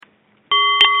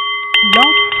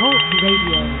Blog Talk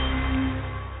Radio.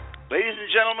 Ladies and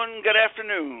gentlemen, good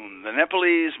afternoon. The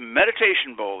Nepalese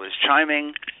meditation bowl is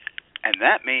chiming, and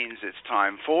that means it's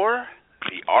time for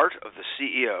The Art of the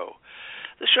CEO,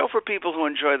 the show for people who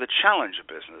enjoy the challenge of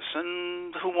business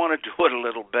and who want to do it a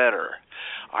little better.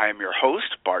 I am your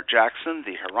host, Bart Jackson,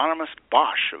 the Hieronymus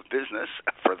Bosch of business,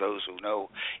 for those who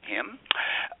know him.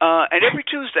 And every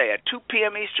Tuesday at 2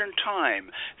 p.m. Eastern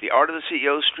Time, The Art of the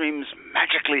CEO streams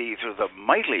magically through the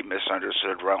mightily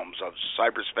misunderstood realms of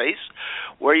cyberspace,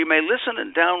 where you may listen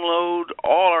and download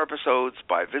all our episodes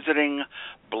by visiting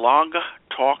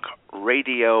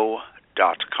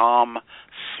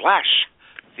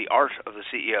blogtalkradio.com/The Art of the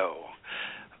CEO.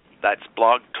 That's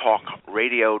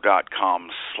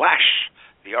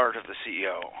blogtalkradio.com/The Art of the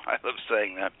CEO. I love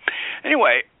saying that.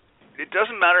 Anyway, it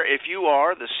doesn't matter if you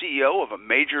are the CEO of a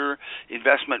major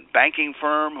investment banking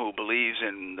firm who believes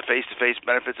in the face-to-face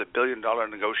benefits of billion-dollar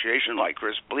negotiation like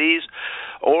Chris Please,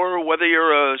 or whether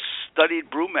you're a studied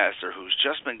brewmaster who's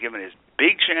just been given his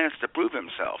big chance to prove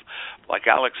himself like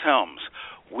Alex Helms.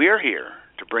 We're here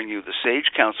to bring you the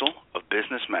sage counsel of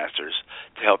business masters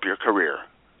to help your career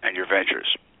and your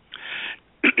ventures.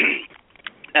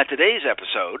 Now, today's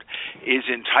episode is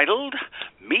entitled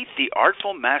Meet the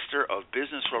Artful Master of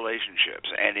Business Relationships,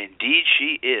 and indeed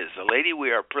she is. The lady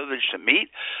we are privileged to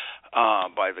meet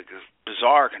by the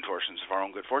bizarre contortions of our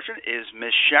own good fortune is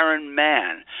Miss Sharon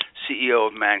Mahn, CEO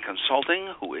of Mahn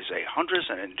Consulting, who is a huntress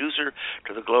and inducer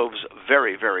to the globe's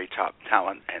very, very top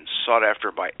talent and sought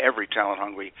after by every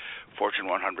talent-hungry Fortune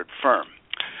 100 firm.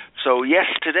 So, yes,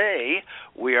 today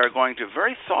we are going to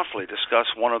very thoughtfully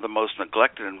discuss one of the most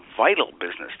neglected and vital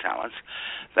business talents.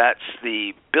 That's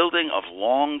the building of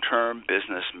long-term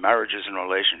business marriages and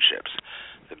relationships.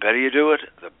 The better you do it,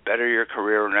 the better your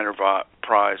career and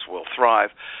enterprise will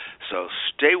thrive. So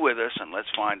stay with us and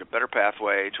let's find a better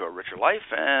pathway to a richer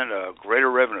life and a greater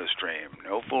revenue stream.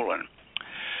 No fooling.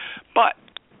 But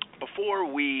before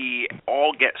we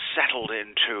all get settled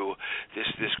into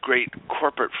this great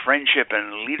corporate friendship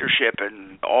and leadership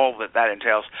and all that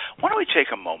entails, why don't we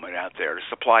take a moment out there to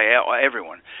supply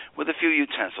everyone with a few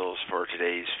utensils for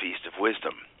today's Feast of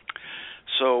Wisdom.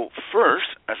 So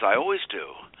first, as I always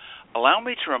do, allow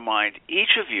me to remind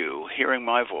each of you hearing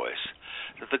my voice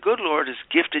that the good Lord has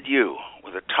gifted you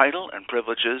with the title and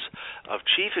privileges of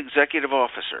Chief Executive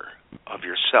Officer of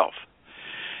yourself.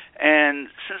 And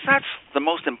since that's the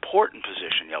most important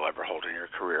position you'll ever hold in your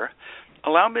career,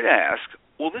 allow me to ask,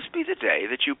 will this be the day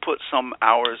that you put some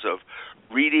hours of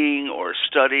reading or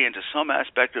study into some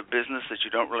aspect of business that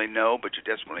you don't really know but you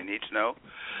desperately need to know?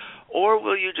 Or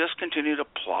will you just continue to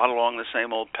plod along the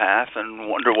same old path and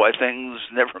wonder why things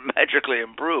never magically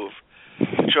improve?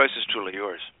 The choice is truly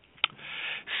yours.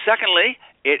 Secondly,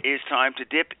 it is time to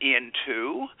dip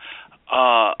into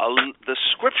the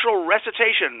scriptural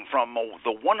recitation from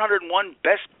the 101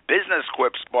 Best Business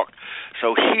Quips book.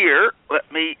 So here,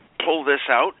 let me pull this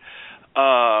out.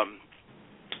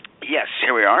 Yes,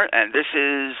 here we are. And this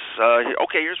is,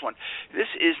 here's one. This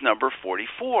is number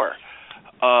 44.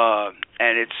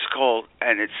 And it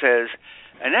says,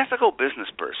 an ethical business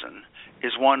person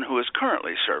is one who is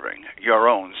currently serving your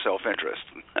own self-interest.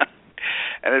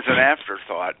 And as an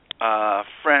afterthought,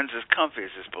 friends, as comfy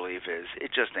as this belief is,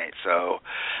 it just ain't so.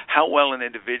 How well an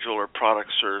individual or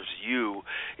product serves you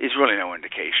is really no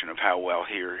indication of how well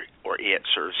he or it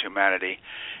serves humanity.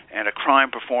 And a crime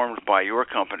performed by your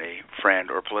company, friend,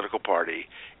 or political party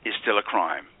is still a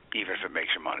crime, even if it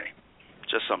makes you money.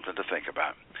 Just something to think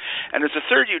about. And as a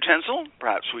third utensil,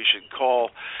 perhaps we should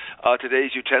call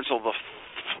today's utensil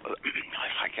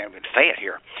I can't even say it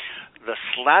here, the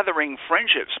slathering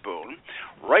friendship spoon.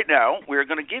 Right now, we're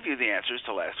going to give you the answers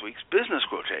to last week's business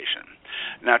quotation.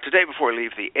 Now, today, before we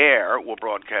leave the air, we'll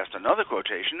broadcast another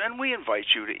quotation, and we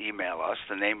invite you to email us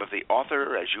the name of the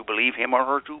author as you believe him or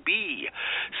her to be.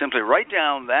 Simply write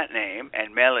down that name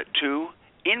and mail it to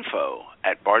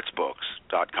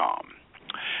info@bartsbooks.com.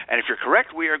 And if you're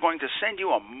correct, we are going to send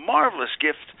you a marvelous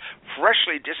gift,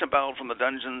 freshly disemboweled from the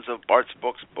dungeons of Bart's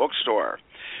Books bookstore.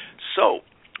 So,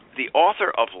 the author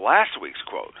of last week's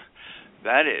quote,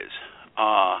 that is,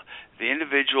 the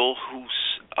individual who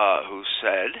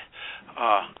said,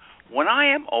 when I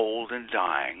am old and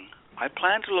dying, I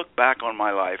plan to look back on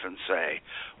my life and say,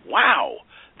 wow,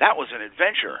 that was an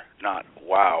adventure, not,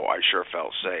 wow, I sure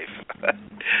felt safe.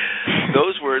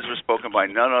 Those words were spoken by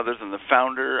none other than the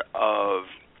founder of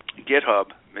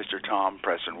GitHub, Mr. Tom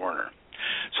Preston-Werner.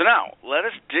 So now, let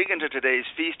us dig into today's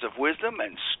Feast of Wisdom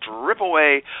and strip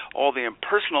away all the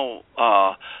impersonal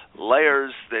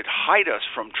layers that hide us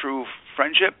from true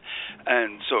friendship,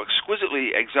 and so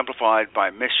exquisitely exemplified by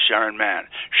Miss Sharon Mahn.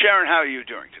 Sharon, how are you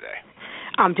doing today?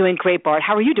 I'm doing great, Bart.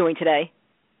 How are you doing today?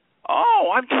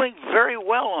 Oh, I'm doing very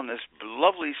well on this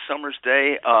lovely summer's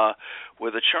day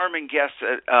with a charming guest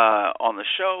on the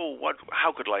show.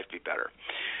 How could life be better?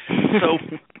 So,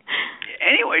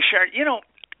 anyway, Sharon,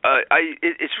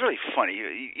 it's really funny.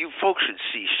 You folks should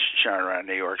see Sharon around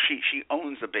New York. She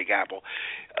owns the Big Apple.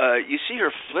 You see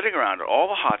her flitting around at all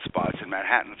the hot spots in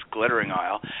Manhattan's glittering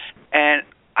aisle, and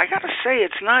I got to say,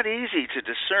 it's not easy to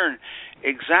discern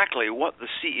exactly what the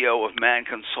CEO of Mann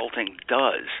Consulting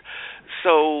does.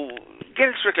 So,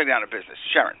 getting strictly down to business,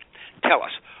 Sharon, tell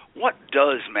us, what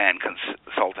does Mann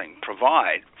Consulting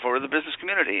provide for the business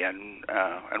community, and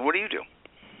what do you do?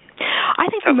 I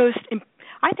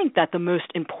think that the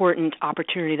most important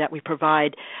opportunity that we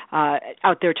provide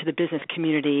out there to the business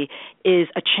community is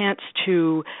a chance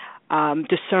to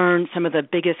discern some of the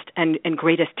biggest and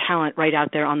greatest talent right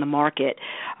out there on the market.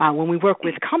 When we work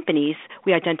with companies,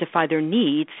 we identify their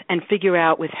needs and figure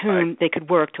out with whom they could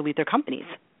work to lead their companies.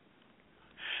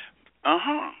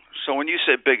 Uh-huh. So when you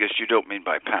say biggest, you don't mean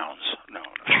by pounds. No.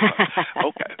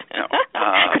 Okay. No.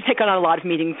 I could take on a lot of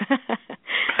meetings.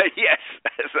 Yes,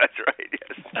 that's right,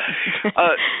 yes.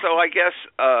 So I guess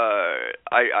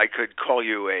I could call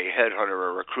you a headhunter or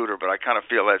a recruiter, but I kind of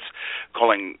feel that's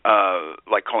calling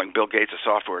Bill Gates a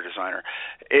software designer.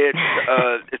 It's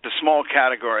a small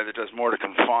category that does more to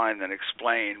confine than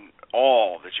explain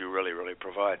all that you really, really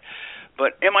provide.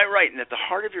 But am I right in that the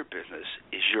heart of your business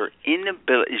is your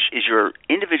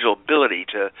individual ability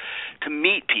to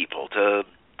meet people, to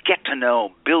get to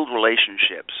know, build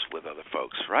relationships with other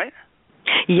folks, right?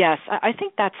 Yes, I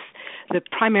think that's the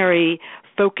primary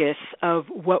focus of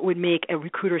what would make a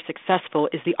recruiter successful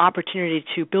is the opportunity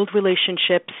to build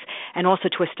relationships and also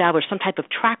to establish some type of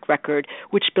track record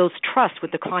which builds trust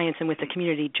with the clients and with the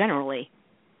community generally.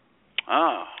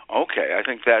 Ah, okay. I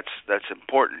think that's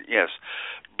important, yes.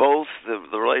 Both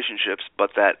the relationships,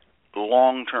 but that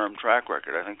long-term track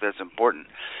record. I think that's important.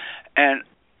 And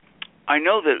I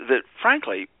know that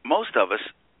frankly, most of us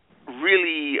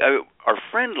really are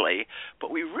friendly, but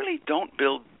we really don't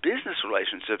build business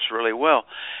relationships really well.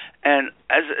 And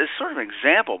as sort of an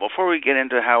example, before we get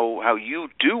into how you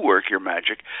do work your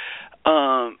magic,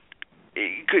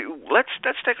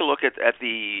 let's take a look at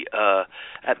the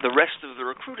rest of the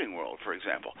recruiting world, for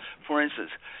example. For instance,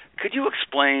 could you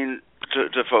explain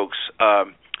to folks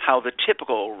how the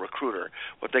typical recruiter,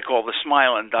 what they call the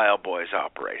smile and dial boys,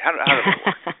 operate? How do they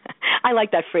work? I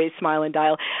like that phrase, smile and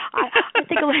dial. I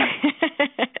think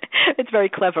it's very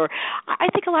clever. I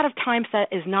think a lot of times that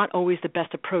is not always the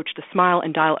best approach, the smile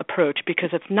and dial approach, because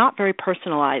it's not very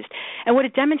personalized. And what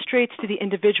it demonstrates to the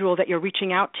individual that you're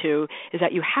reaching out to is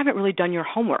that you haven't really done your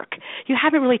homework. You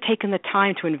haven't really taken the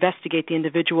time to investigate the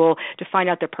individual, to find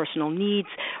out their personal needs.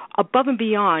 Above and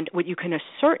beyond what you can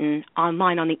ascertain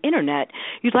online on the Internet,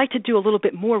 you'd like to do a little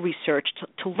bit more research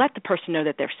to let the person know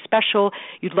that they're special,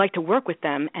 you'd like to work with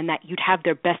them, and that you'd have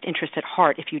their best interest at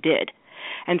heart if you did.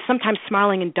 And sometimes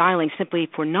smiling and dialing simply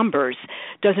for numbers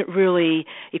doesn't really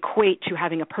equate to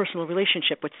having a personal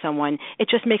relationship with someone. It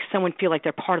just makes someone feel like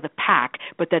they're part of the pack,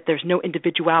 but that there's no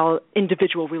individual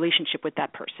relationship with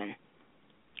that person.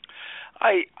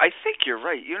 I think you're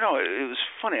right. You know, it was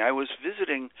funny. I was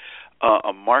visiting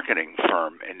a marketing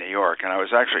firm in New York, and I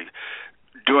was actually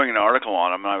doing an article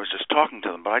on them, and I was just talking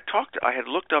to them. But I had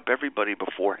looked up everybody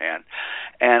beforehand,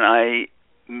 and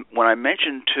when I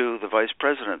mentioned to the vice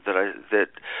president that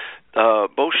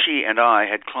both she and I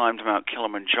had climbed Mount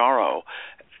Kilimanjaro,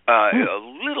 a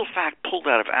little fact pulled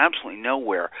out of absolutely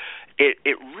nowhere,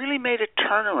 it really made a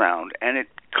turnaround, and it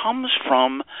comes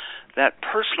from that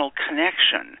personal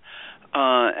connection.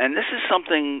 And this is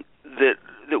something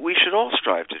that we should all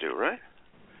strive to do, right?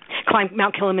 Climb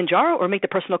Mount Kilimanjaro or make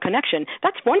the personal connection.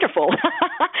 That's wonderful.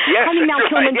 Yes, climbing Mount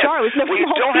Kilimanjaro is no small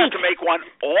feat. We don't have to make one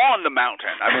on the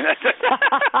mountain. I mean, that's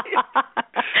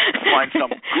find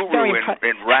some guru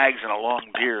in rags and a long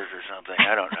beard or something.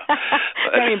 I don't know.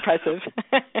 Very impressive.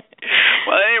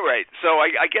 Well, at any rate, so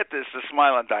I get this. The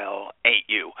smile and dial ain't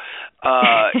you.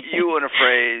 You in a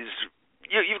phrase.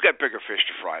 You've got bigger fish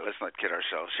to fry. Let's not kid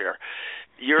ourselves here.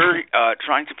 You're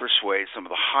trying to persuade some of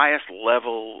the highest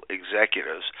level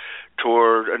executives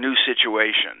toward a new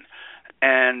situation.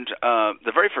 And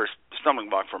the very first stumbling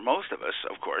block for most of us,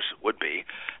 of course, would be,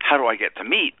 how do I get to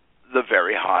meet the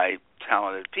very high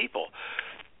talented people?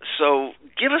 So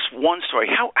give us one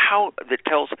story how that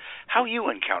tells how you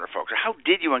encounter folks, or how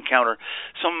did you encounter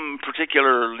some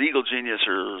particular legal genius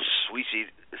or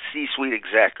C-suite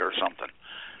exec or something?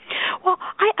 Well,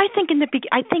 I think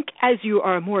I think as you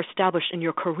are more established in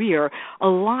your career, a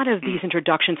lot of these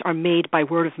introductions are made by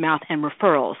word of mouth and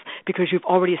referrals because you've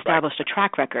already established a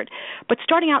track record. But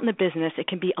starting out in the business, it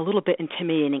can be a little bit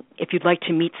intimidating if you'd like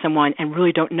to meet someone and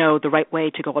really don't know the right way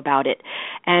to go about it.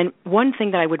 And one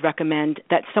thing that I would recommend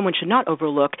that someone should not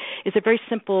overlook is a very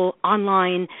simple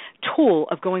online tool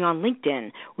of going on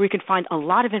LinkedIn where you can find a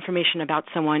lot of information about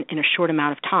someone in a short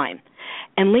amount of time.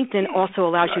 And LinkedIn also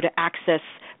allows you to access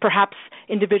perhaps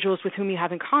individuals with whom you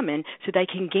have in common so they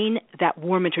can gain that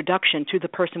warm introduction to the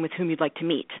person with whom you'd like to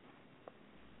meet.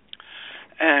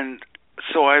 And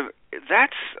so I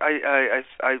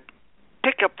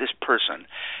pick up this person,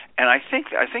 and I think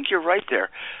you're right there,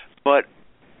 but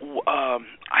I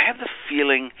have the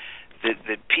feeling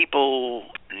that people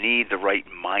need the right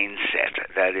mindset.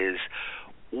 That is,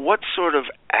 what sort of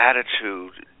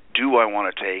attitude do I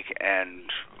want to take and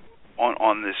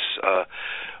on this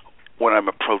when I'm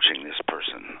approaching this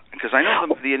person? Because I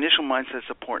know the initial mindset is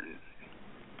important.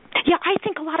 Yeah, I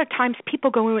think a lot of times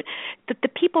people go in with the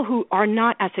people who are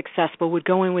not as successful would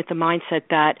go in with the mindset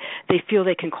that they feel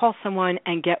they can call someone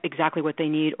and get exactly what they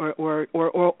need or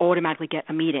automatically get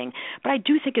a meeting. But I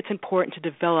do think it's important to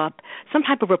develop some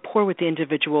type of rapport with the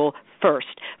individual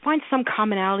first. Find some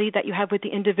commonality that you have with the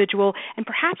individual, and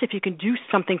perhaps if you can do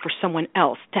something for someone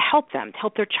else to help them, to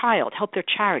help their child, help their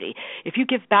charity. If you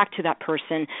give back to that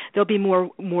person, they'll be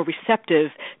more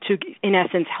receptive to, in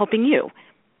essence, helping you.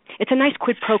 It's a nice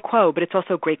quid pro quo, but it's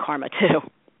also great karma too.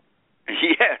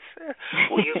 Yes.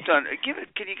 Well, you've done.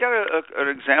 Can you give an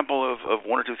example of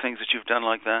one or two things that you've done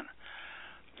like that?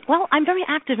 Well, I'm very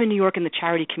active in New York in the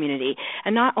charity community,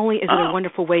 and not only is it a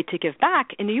wonderful way to give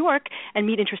back in New York and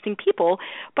meet interesting people,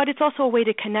 but it's also a way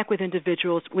to connect with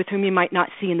individuals with whom you might not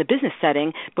see in the business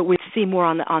setting, but would see more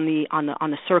on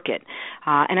the circuit.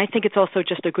 And I think it's also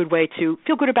just a good way to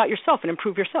feel good about yourself and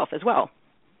improve yourself as well.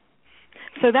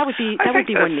 So that would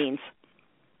be one means.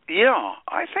 Yeah,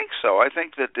 I think so. I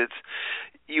think that it's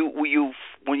you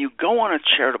when you go on a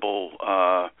charitable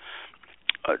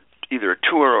either a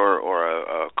tour or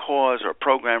a cause or a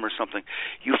program or something,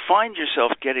 you find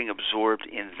yourself getting absorbed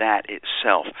in that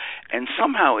itself, and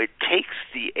somehow it takes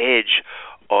the edge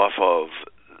off of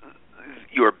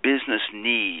your business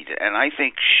need. And I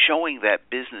think showing that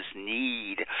business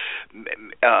need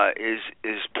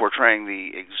is portraying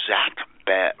the exact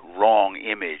wrong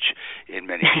image in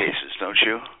many cases, don't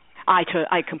you?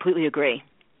 I completely agree.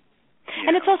 Yeah.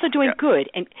 And it's also doing good,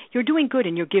 and you're doing good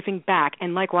and you're giving back,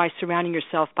 and likewise surrounding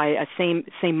yourself by a same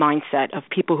mindset of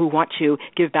people who want to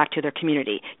give back to their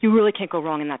community. You really can't go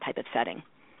wrong in that type of setting.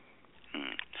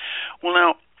 Well,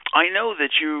 now, I know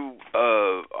that you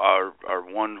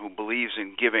are one who believes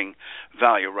in giving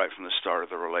value right from the start of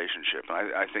the relationship.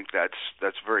 I think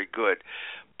that's very good.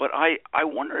 But I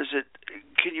wonder,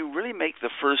 can you really make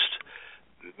the first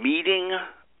meeting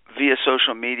via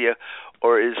social media,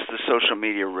 or is the social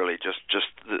media really just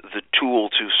the tool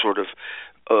to sort of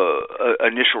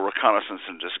initial reconnaissance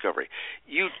and discovery?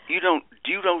 Do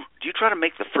you try to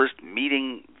make the first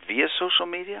meeting via social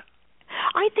media?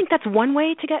 I think that's one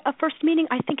way to get a first meeting.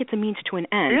 I think it's a means to an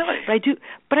end. Really?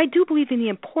 But I do believe in the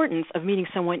importance of meeting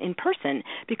someone in person,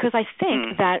 because I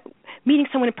think that meeting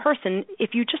someone in person,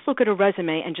 if you just look at a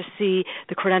resume and just see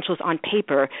the credentials on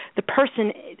paper, the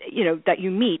person that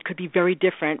you meet could be very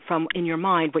different from, in your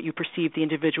mind, what you perceive the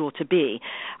individual to be,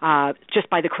 just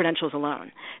by the credentials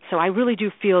alone. So I really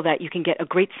do feel that you can get a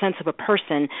great sense of a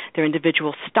person, their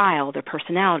individual style, their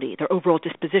personality, their overall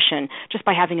disposition, just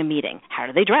by having a meeting. How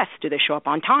do they dress? Do they show up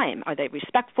on time? Are they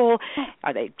respectful?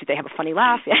 Do they have a funny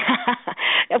laugh?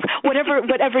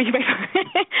 whatever you may,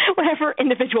 whatever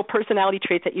individual personality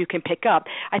traits that you can pick up,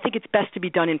 I think it's best to be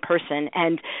done in person,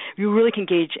 and you really can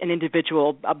gauge an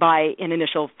individual by an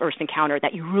initial first encounter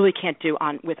that you really can't do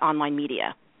with online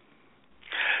media.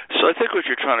 So I think what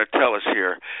you're trying to tell us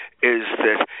here is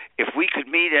that if we could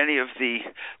meet any of the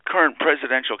current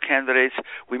presidential candidates,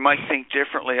 we might think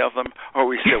differently of them, or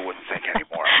we still wouldn't think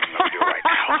anymore than we do right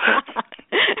now.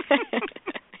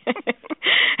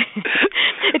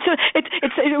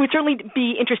 It would certainly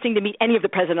be interesting to meet any of the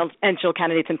presidential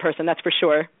candidates in person, that's for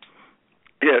sure.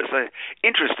 Yes,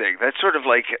 interesting. That's sort of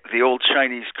like the old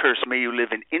Chinese curse, may you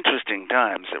live in interesting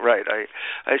times. Right,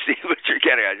 I see what you're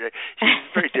getting at. It's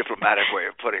a very diplomatic way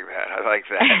of putting that. I like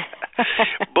that.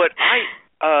 But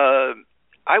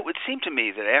I would seem to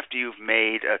me that after you've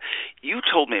made, you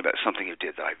told me about something you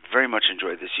did that I very much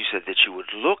enjoyed this. You said that you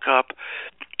looked up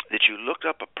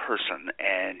a person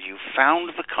and you found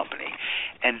the company,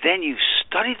 and then you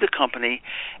studied the company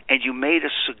and you made a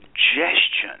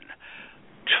suggestion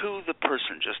to the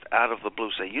person just out of the blue.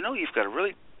 Say, you've got a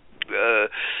really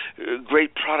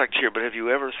great product here, but have you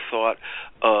ever thought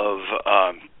of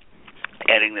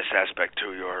adding this aspect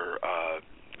to your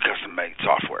custom-made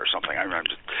software or something?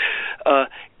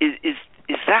 Is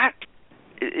that,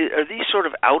 are these sort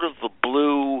of out of the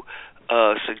blue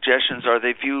suggestions? Are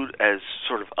they viewed as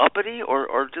sort of uppity, or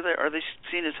are they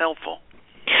seen as helpful?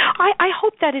 I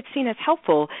hope that it's seen as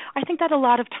helpful. I think that a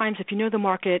lot of times if you know the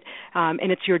market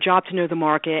and it's your job to know the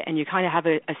market and you kind of have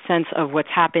a sense of what's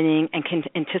happening and can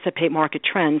anticipate market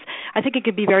trends, I think it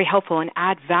could be very helpful and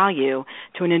add value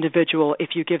to an individual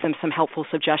if you give them some helpful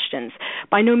suggestions.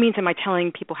 By no means am I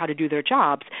telling people how to do their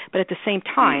jobs, but at the same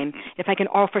time, if I can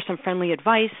offer some friendly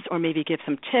advice or maybe give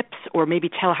some tips or maybe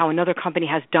tell how another company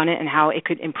has done it and how it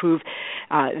could improve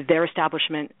their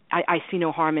establishment, I see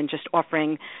no harm in just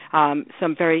offering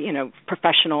some very,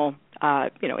 professional,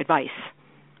 advice.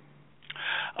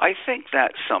 I think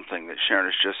that's something that Sharon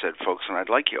has just said, folks, and I'd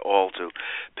like you all to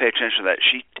pay attention to that.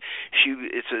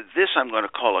 This I'm going to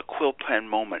call a quill pen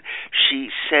moment. She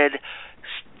said,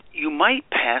 you might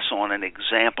pass on an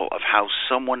example of how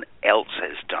someone else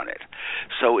has done it.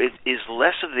 So it is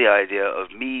less of the idea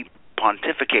of me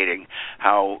pontificating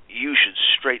how you should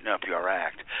straighten up your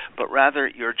act, but rather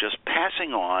you're just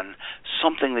passing on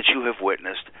something that you have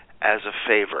witnessed as a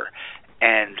favor.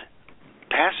 And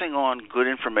passing on good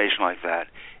information like that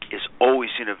is always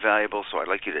seen as valuable, so I'd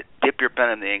like you to dip your pen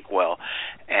in the inkwell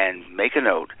and make a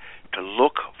note to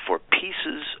look for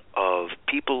pieces of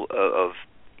people, of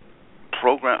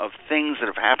things that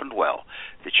have happened well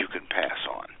that you can pass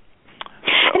on.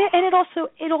 And it also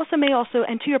may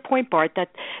and to your point, Bart, that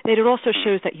it also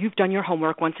shows that you've done your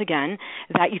homework once again,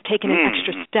 that you've taken an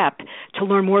extra step to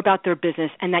learn more about their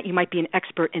business, and that you might be an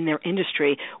expert in their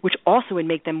industry, which also would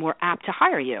make them more apt to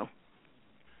hire you.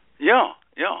 Yeah.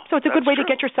 So it's a good way to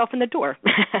get yourself in the door.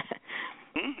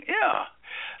 Yeah.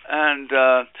 And,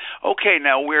 okay,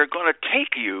 now we're going to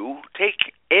take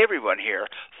everyone here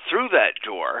through that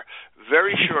door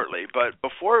very shortly. But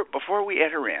before we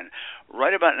enter in,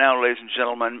 right about now, ladies and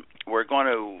gentlemen, we're going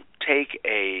to take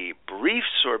a brief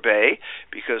sorbet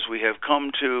because we have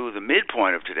come to the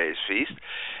midpoint of today's feast.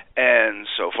 And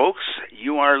so, folks,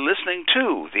 you are listening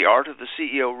to the Art of the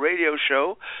CEO radio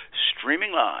show,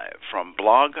 streaming live from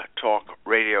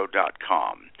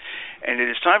blogtalkradio.com. And it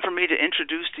is time for me to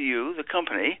introduce to you the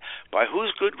company by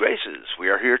whose good graces we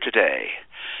are here today.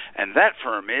 And that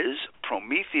firm is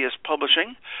Prometheus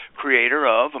Publishing, creator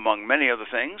of, among many other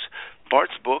things,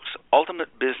 Bart's Books,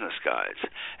 Ultimate Business Guides.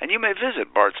 And you may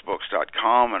visit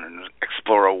bartsbooks.com and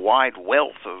explore a wide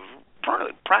wealth of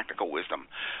practical wisdom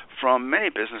from many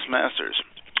business masters.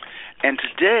 And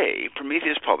today,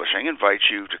 Prometheus Publishing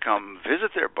invites you to come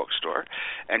visit their bookstore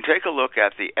and take a look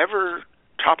at the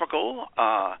ever-topical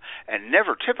and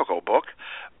never-typical book,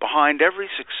 Behind Every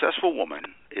Successful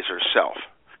Woman is Herself.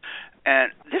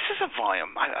 And this is a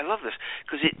volume, I love this,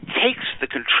 because it takes the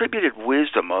contributed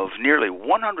wisdom of nearly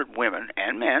 100 women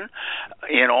and men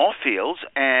in all fields,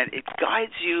 and it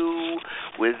guides you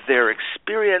with their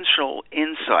experiential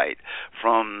insight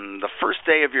from the first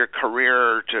day of your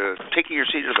career to taking your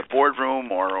seat at the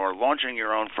boardroom or launching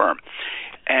your own firm.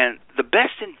 And the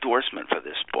best endorsement for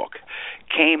this book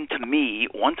came to me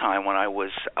one time when I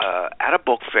was at a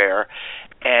book fair,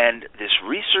 and this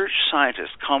research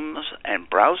scientist comes and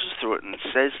browses through it and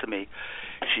says to me,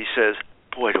 she says,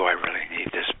 boy, do I really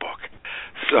need this book.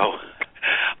 So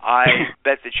I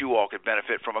bet that you all could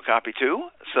benefit from a copy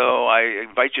too. So I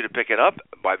invite you to pick it up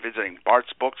by visiting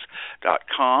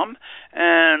bartsbooks.com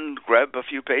and grab a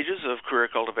few pages of career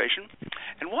cultivation.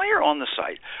 And while you're on the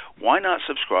site, why not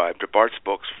subscribe to Bart's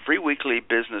Books' free weekly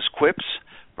business quips,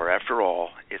 for after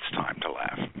all, it's time to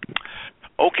laugh.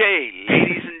 Okay,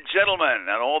 ladies and gentlemen,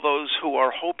 and all those who are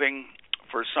hoping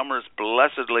for summer's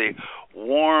blessedly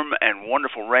warm and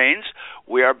wonderful rains,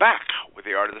 we are back with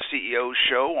the Art of the CEO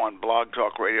show on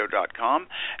blogtalkradio.com,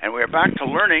 and we are back to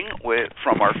learning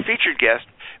from our featured guest,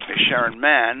 Ms. Sharon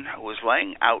Mahn, who is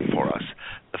laying out for us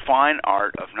the fine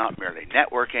art of not merely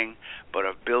networking, but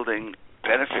of building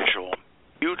beneficial,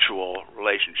 mutual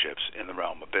relationships in the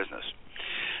realm of business.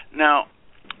 Now,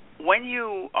 when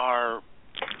you are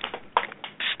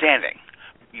standing,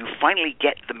 you finally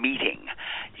get the meeting.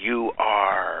 You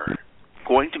are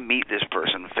going to meet this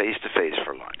person face-to-face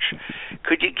for lunch.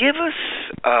 Could you give us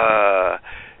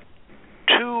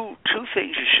two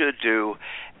things you should do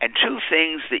and two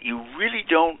things that you really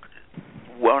don't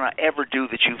want to ever do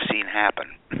that you've seen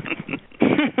happen?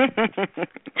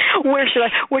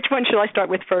 Which one should I start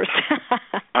with first?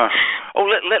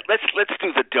 Let's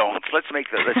do the don'ts. Let's do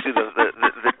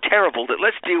the terrible.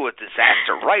 Let's deal with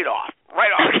disaster right off.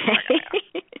 Okay.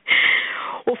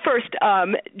 Well, first,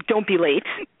 don't be late.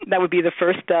 That would be the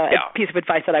first piece of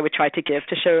advice that I would try to give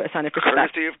to show a sign of respect.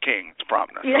 Courtesy of kings,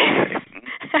 promptness. Yeah.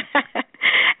 Okay.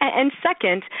 And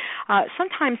second,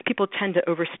 sometimes people tend to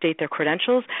overstate their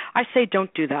credentials. I say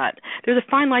don't do that. There's a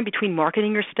fine line between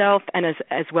marketing yourself and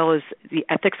as well as the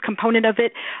ethics component of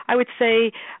it. I would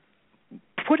say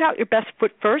put out your best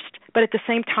foot first, but at the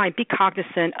same time be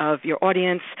cognizant of your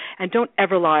audience and don't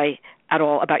ever lie at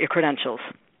all about your credentials.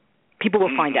 People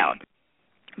will find out.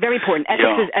 Very important.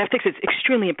 Ethics is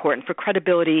extremely important for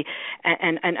credibility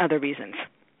and other reasons.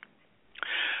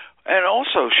 And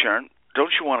also, Sharon,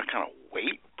 don't you want to kind of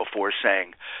wait before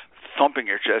thumping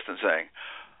your chest and saying,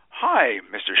 "Hi,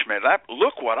 Mr. Schmidt,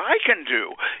 look what I can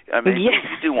do"? I mean, you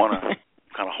do want to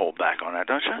kind of hold back on that,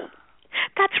 don't you?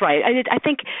 That's right. I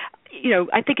think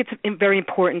it's very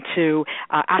important to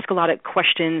ask a lot of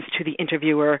questions to the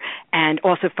interviewer and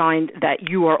also find that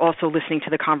you are also listening to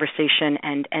the conversation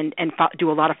and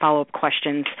do a lot of follow-up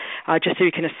questions just so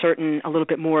you can ascertain a little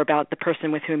bit more about the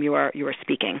person with whom you are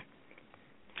speaking.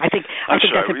 I think that's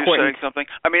important. Were you saying something?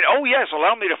 I mean, oh yes,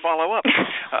 allow me to follow up.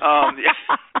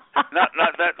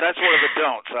 Not that. That's one of the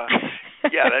don'ts.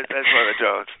 That's one of the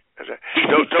don'ts.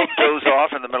 Don't doze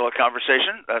off in the middle of a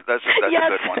conversation. That's a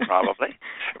good one, probably.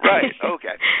 Right.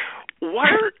 Okay.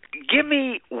 Give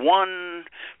me one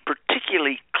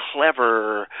particularly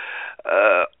clever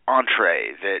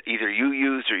entree that either you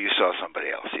used or you saw somebody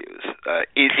else use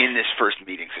in this first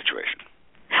meeting situation.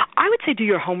 I would say do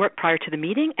your homework prior to the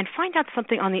meeting and find out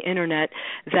something on the internet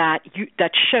that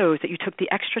shows that you took the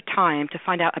extra time to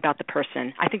find out about the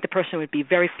person. I think the person would be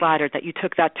very flattered that you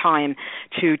took that time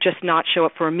to just not show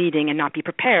up for a meeting and not be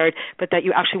prepared, but that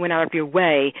you actually went out of your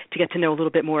way to get to know a little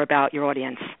bit more about your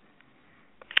audience.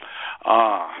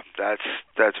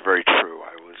 That's very true.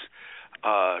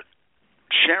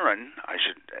 Sharon, I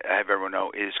should have everyone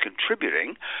know, is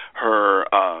contributing her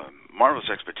marvelous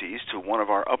expertise to one of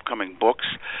our upcoming books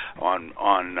on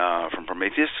from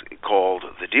Prometheus called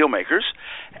The Dealmakers,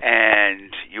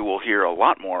 and you will hear a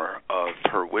lot more of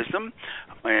her wisdom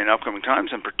in upcoming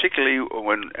times, and particularly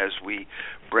as we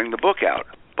bring the book out.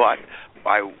 But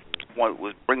I want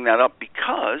to bring that up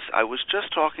because I was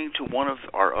just talking to one of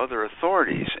our other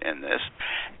authorities in this,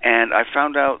 and I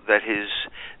found out that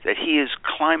he is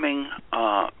climbing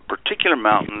particular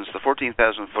mountains, the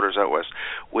 14,000 footers out west,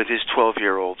 with his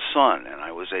 12-year-old son, and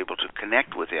I was able to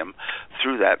connect with him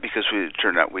through that because it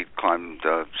turned out we climbed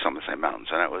some of the same mountains,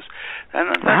 and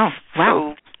wow.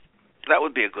 So that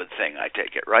would be a good thing, I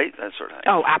take it, right? That sort of thing.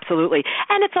 Oh, absolutely.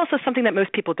 And it's also something that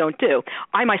most people don't do.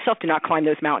 I myself do not climb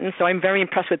those mountains, so I'm very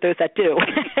impressed with those that do.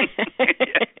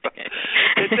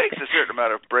 It takes a certain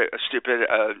amount of stupid,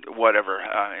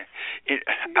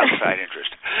 outside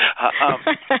interest.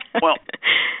 Well,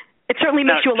 it certainly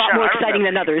makes you a lot more exciting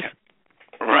than others.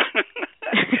 Right.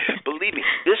 Believe me,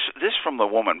 this from the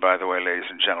woman, by the way, ladies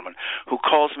and gentlemen, who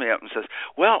calls me up and says,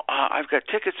 "Well, I've got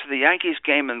tickets to the Yankees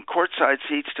game and courtside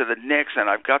seats to the Knicks, and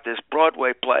I've got this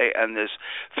Broadway play and this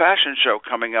fashion show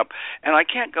coming up, and I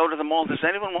can't go to them all. Does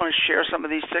anyone want to share some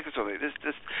of these tickets with me?"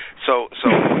 So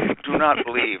do not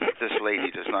believe that this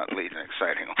lady does not lead an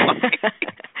exciting life.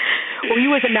 Well,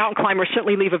 you as a mountain climber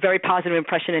certainly leave a very positive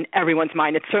impression in everyone's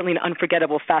mind. It's certainly an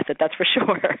unforgettable facet, that's for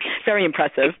sure. Very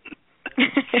impressive.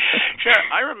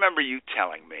 Sharon, I remember you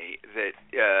telling me that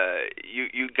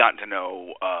you'd gotten to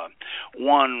know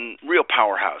one real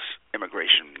powerhouse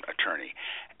immigration attorney,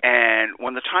 and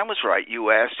when the time was right,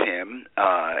 you asked him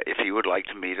if he would like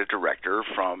to meet a director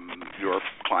from your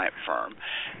client firm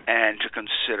and to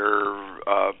consider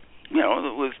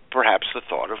with perhaps the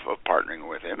thought of partnering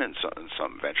with him in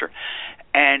some venture,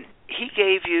 and he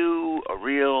gave you a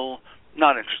real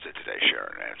not interested today,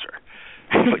 Sharon, answer.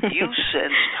 But you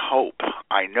sensed hope.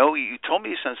 I know you told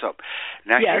me you sensed hope.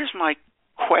 Now, Here's my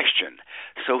question.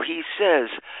 So he says,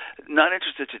 not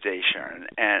interested today, Sharon.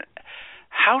 And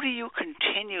how do you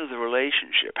continue the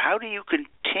relationship? How do you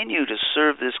continue to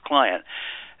serve this client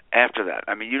after that?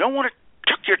 I mean, you don't want to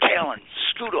tuck your tail and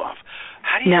scoot off.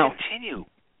 How do you continue?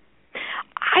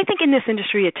 I think in this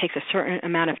industry it takes a certain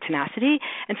amount of tenacity,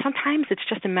 and sometimes it's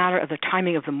just a matter of the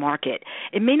timing of the market.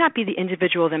 It may not be the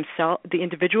individuals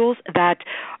that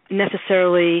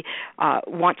necessarily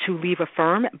want to leave a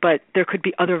firm, but there could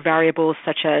be other variables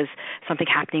such as something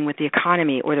happening with the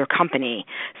economy or their company.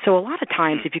 So a lot of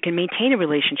times if you can maintain a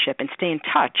relationship and stay in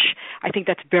touch, I think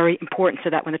that's very important so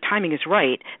that when the timing is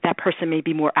right, that person may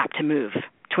be more apt to move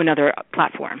to another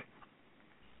platform.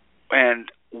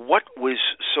 And what's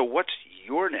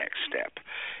your next step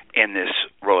in this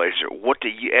relationship? What do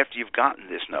you, after you've gotten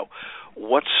this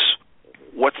what's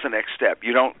the next step?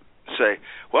 You don't say,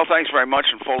 "Well, thanks very much,"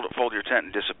 and fold your tent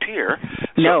and disappear.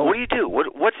 So no. What do you do?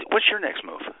 What's your next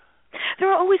move?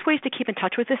 there are always ways to keep in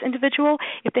touch with this individual.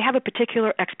 If they have a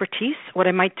particular expertise, what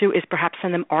I might do is perhaps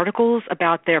send them articles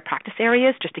about their practice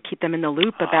areas just to keep them in the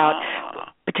loop about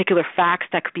particular facts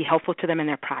that could be helpful to them in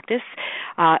their practice.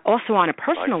 Also, on a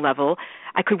personal level,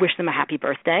 I could wish them a happy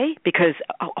birthday because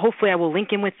hopefully I will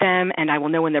link in with them and I will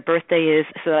know when their birthday is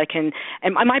so that I can –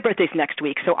 and my birthday's next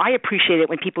week, so I appreciate it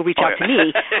when people reach out to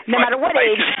me, no matter what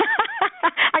age.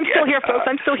 I'm still here, folks.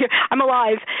 I'm still here. I'm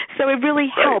alive. So it really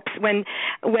helps when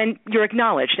you're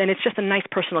acknowledged, and it's just a nice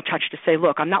personal touch to say,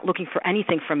 look, I'm not looking for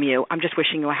anything from you. I'm just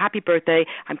wishing you a happy birthday.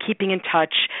 I'm keeping in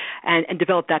touch and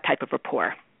develop that type of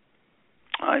rapport.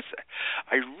 I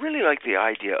really like the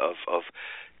idea of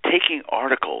taking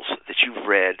articles that you've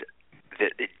read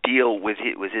that deal with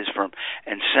his firm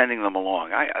and sending them along.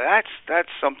 That's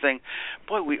something.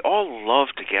 Boy, we all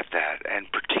love to get that,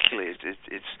 and particularly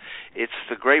it's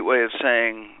the great way of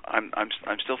saying I'm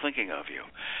still thinking of you.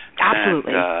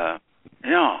 Absolutely. And,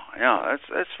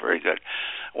 that's very good.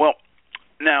 Well,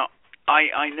 now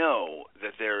I know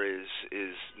that there is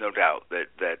no doubt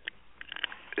that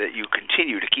you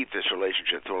continue to keep this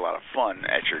relationship through a lot of fun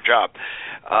at your job.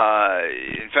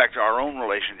 In fact, our own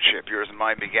relationship, yours and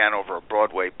mine, began over a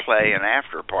Broadway play and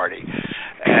after party.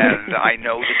 And I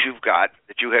know that you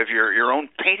have your own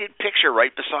painted picture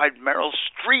right beside Meryl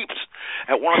Streep's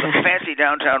at one of the fancy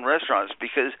downtown restaurants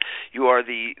because you are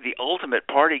the ultimate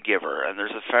party giver, and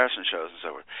there's the fashion shows and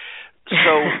so forth.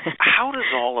 So how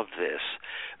does all of this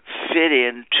fit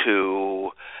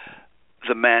into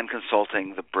the Mann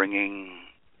Consulting, the bringing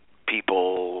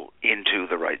people into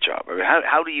the right job? I mean, how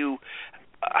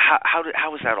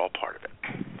is that all part of it?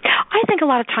 I think a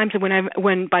lot of times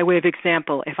when by way of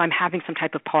example, if I'm having some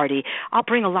type of party, I'll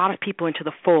bring a lot of people into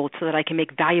the fold so that I can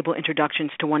make valuable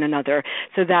introductions to one another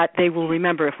so that they will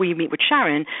remember if we meet with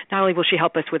Sharon, not only will she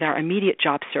help us with our immediate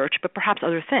job search, but perhaps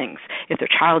other things. If their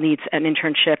child needs an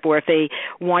internship or if they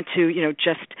want to,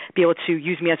 just be able to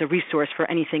use me as a resource for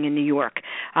anything in New York.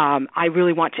 I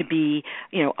really want to be,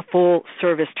 a full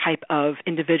service type of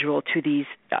individual to these,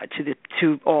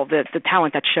 to all the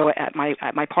talent that show at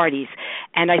my parties.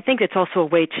 And I think it's also a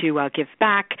way to give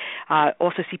back,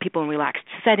 also see people in relaxed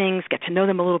settings, get to know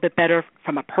them a little bit better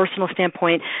from a personal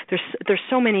standpoint. There's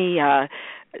so many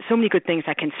good things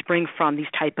that can spring from these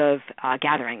type of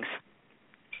gatherings.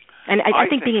 And I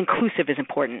think being inclusive is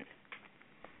important.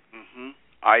 Mm-hmm.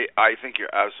 I think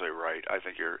you're absolutely right. I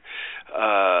think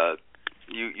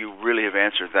you really have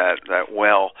answered that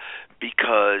well,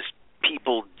 because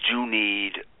people do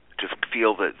need to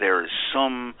feel that there is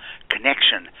some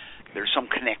connection. There's some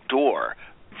connector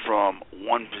from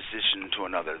one position to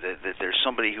another, that there's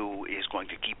somebody who is going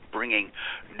to keep bringing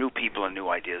new people and new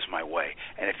ideas my way.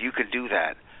 And if you can do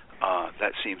that,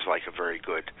 that seems like a very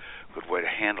good way to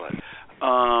handle it.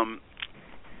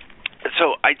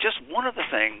 So one other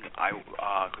thing,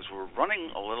 because we're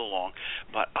running a little long,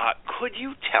 but could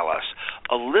you tell us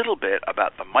a little bit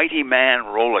about the Mighty Mann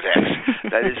Rolodex?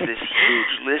 That is this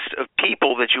huge list of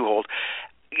people that you hold.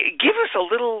 Give us a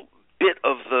little bit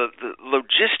of the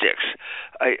logistics.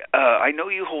 I know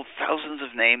you hold thousands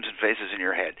of names and faces in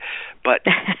your head, but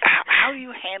how do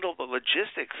you handle the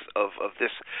logistics of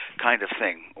this kind of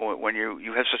thing when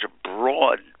you have such a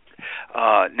broad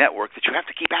network that you have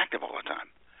to keep active all the time?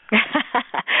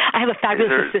 I have a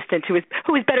fabulous assistant who is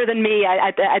better than me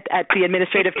at the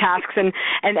administrative tasks and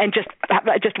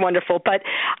just wonderful. But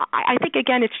I think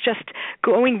again it's just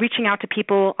reaching out to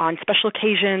people on special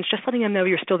occasions, just letting them know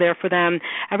you're still there for them.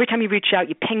 Every time you reach out,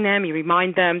 you ping them, you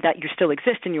remind them that you still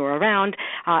exist and you're around.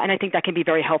 And I think that can be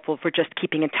very helpful for just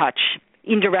keeping in touch,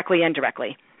 indirectly and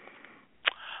directly.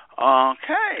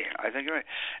 Okay, I think you're right.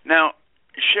 Now,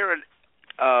 Sharon,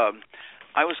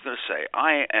 I was going to say,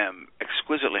 I am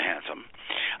exquisitely handsome.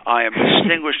 I am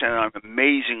distinguished, and I'm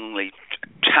amazingly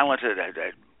talented at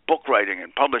book writing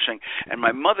and publishing. And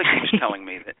my mother keeps telling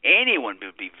me that anyone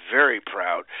would be very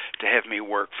proud to have me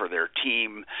work for their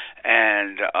team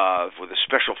and with a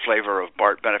special flavor of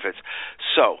Bart benefits.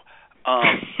 So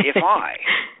if I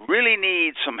really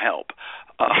need some help,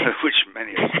 which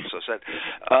many of them so said,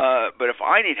 but if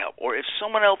I need help, or if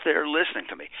someone out there listening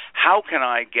to me, how can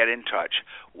I get in touch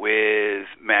with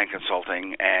Mann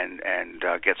Consulting and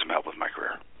get some help with my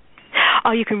career?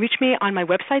 You can reach me on my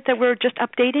website that we're just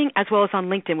updating, as well as on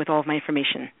LinkedIn with all of my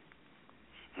information.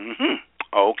 Mm-hmm.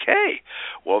 Okay.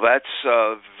 Well, that's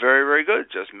very, very good.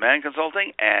 Just Mann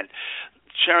Consulting. And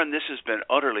Sharon, this has been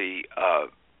utterly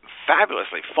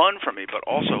fabulously fun for me, but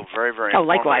also very, very informative.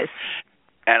 Likewise.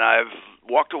 And I've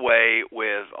walked away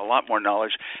with a lot more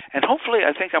knowledge, and hopefully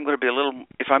I think I'm going to be a little,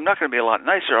 if I'm not going to be a lot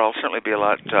nicer, I'll certainly be a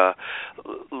lot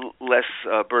less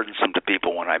burdensome to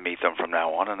people when I meet them from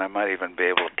now on, and I might even be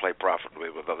able to play profitably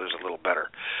with others a little better.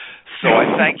 So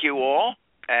I thank you all,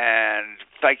 and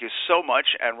thank you so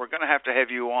much, and we're going to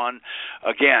have you on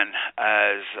again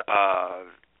as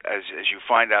you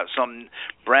find out some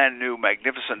brand new,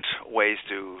 magnificent ways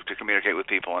to communicate with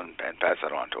people and pass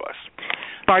that on to us.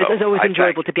 Bart, it's always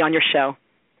enjoyable to be on your show.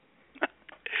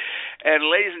 And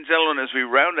ladies and gentlemen, as we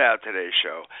round out today's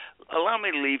show, allow me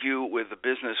to leave you with the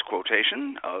business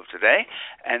quotation of today,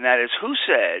 and that is, who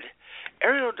said,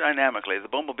 aerodynamically, the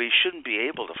bumblebee shouldn't be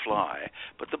able to fly,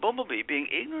 but the bumblebee, being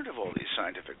ignorant of all these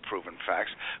scientific proven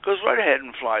facts, goes right ahead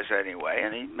and flies anyway,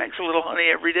 and he makes a little honey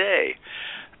every day.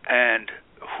 And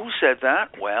who said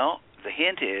that? Well, the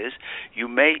hint is you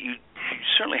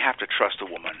certainly have to trust a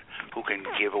woman who can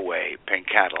give away pink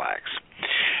Cadillacs.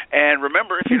 And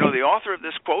remember, if you know the author of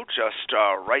this quote, just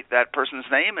write that person's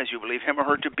name as you believe him or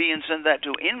her to be and send that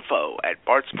to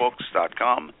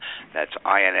info@bartsbooks.com. That's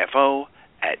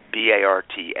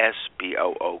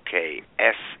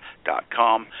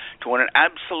info@bartsbooks.com to win an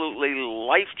absolutely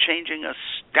life-changing,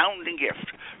 astounding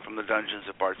gift from the dungeons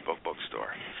of Bart's Book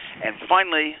Bookstore. And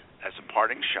finally, as a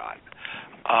parting shot,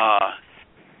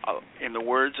 in the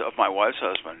words of my wife's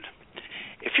husband,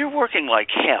 if you're working like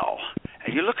hell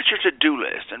and you look at your to-do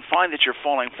list and find that you're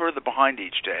falling further behind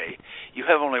each day, you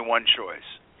have only one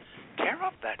choice. Tear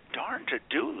up that darn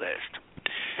to-do list.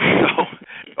 So,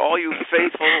 all you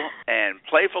faithful and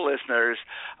playful listeners,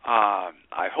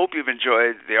 I hope you've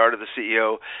enjoyed The Art of the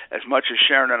CEO as much as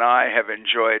Sharon and I have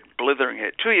enjoyed blithering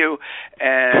it to you.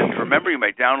 And remember, you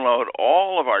may download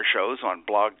all of our shows on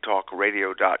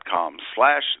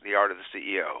blogtalkradio.com/The Art of the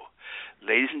CEO.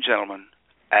 Ladies and gentlemen,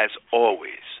 as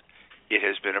always, it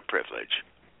has been a privilege.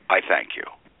 I thank you.